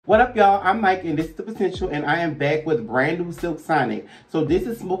What up, y'all? I'm Mike, and this is The Potential, and I am back with brand new Silk Sonic. So this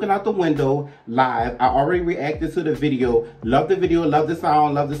is Smoking Out the Window live. I already reacted to the video. Love the video, love the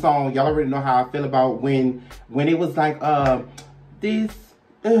song, love the song. Y'all already know how I feel about when it was like, this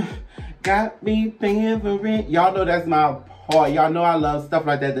got me paying for rent. Y'all know that's my part. Y'all know I love stuff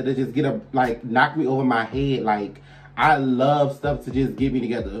like that that just knock me over my head. Like, I love stuff to just get me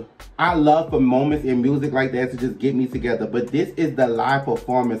together. I love for moments in music like that to just get me together. But this is the live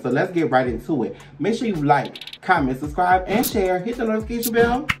performance, so let's get right into it. Make sure you like, comment, subscribe, and share. Hit the notification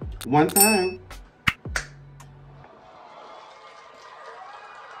bell one time.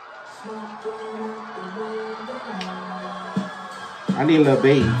 I need a little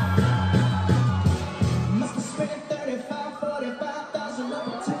bass.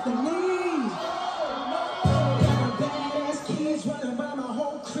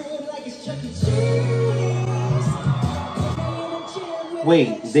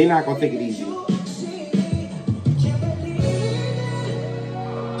 Wait, they not gonna take it easy.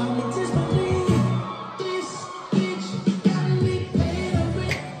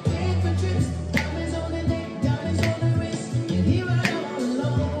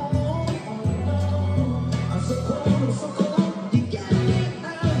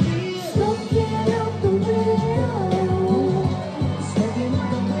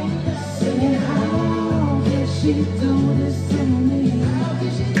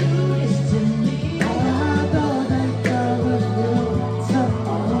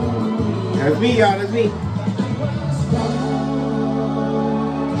 That's me, y'all. That's me.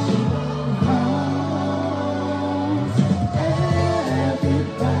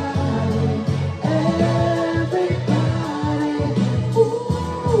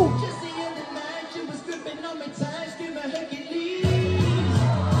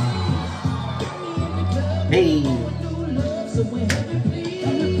 Hey.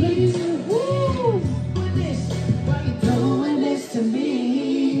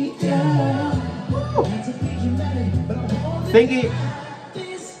 Sing it.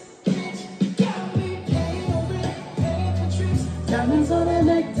 Diamonds on the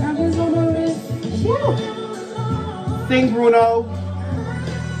neck, diamonds on the wrist. Woo. Sing, Bruno.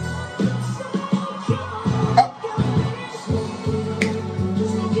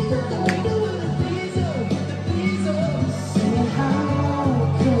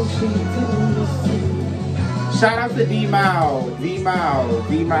 Shout out to D-Mile.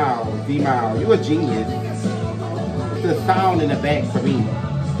 You a genius. The sound in the back for me.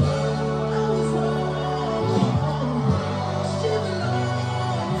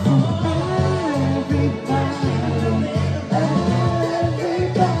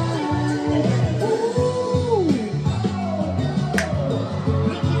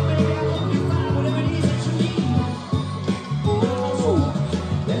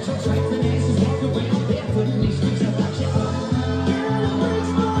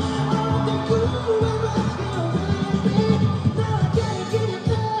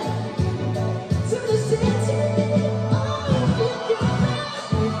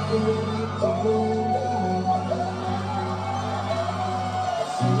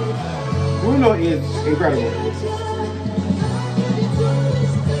 Bruno is incredible.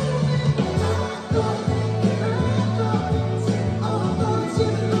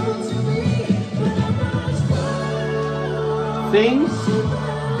 Sings.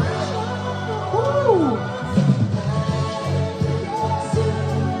 Woo.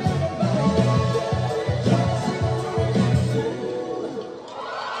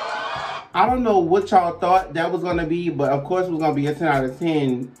 I don't know what y'all thought that was gonna be, but of course it was gonna be a 10 out of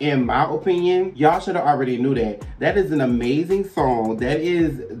 10 in my opinion. Y'all should have already knew that. That is an amazing song. That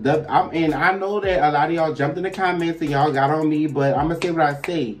is and I know that a lot of y'all jumped in the comments and y'all got on me, but I'm gonna say what I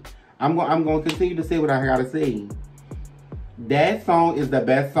say. I'm gonna continue to say what I gotta say. That song is the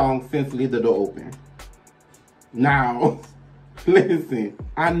best song since Leave the Door Open. Now, listen,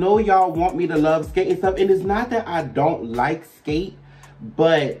 I know y'all want me to love skate and stuff, and it's not that I don't like skate,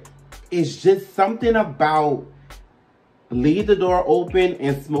 but it's just something about Leave the Door Open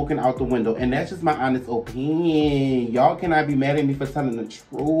and Smoking Out the Window. And that's just my honest opinion. Y'all cannot be mad at me for telling the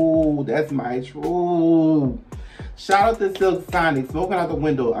truth. That's my truth. Shout out to Silk Sonic, Smoking Out the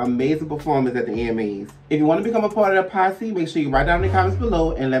Window. Amazing performance at the AMAs. If you want to become a part of the posse, make sure you write down in the comments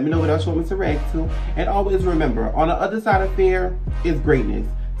below and let me know what else you want me to react to. And always remember, on the other side of fear is greatness.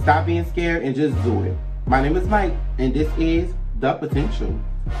 Stop being scared and just do it. My name is Mike, and this is The Potential.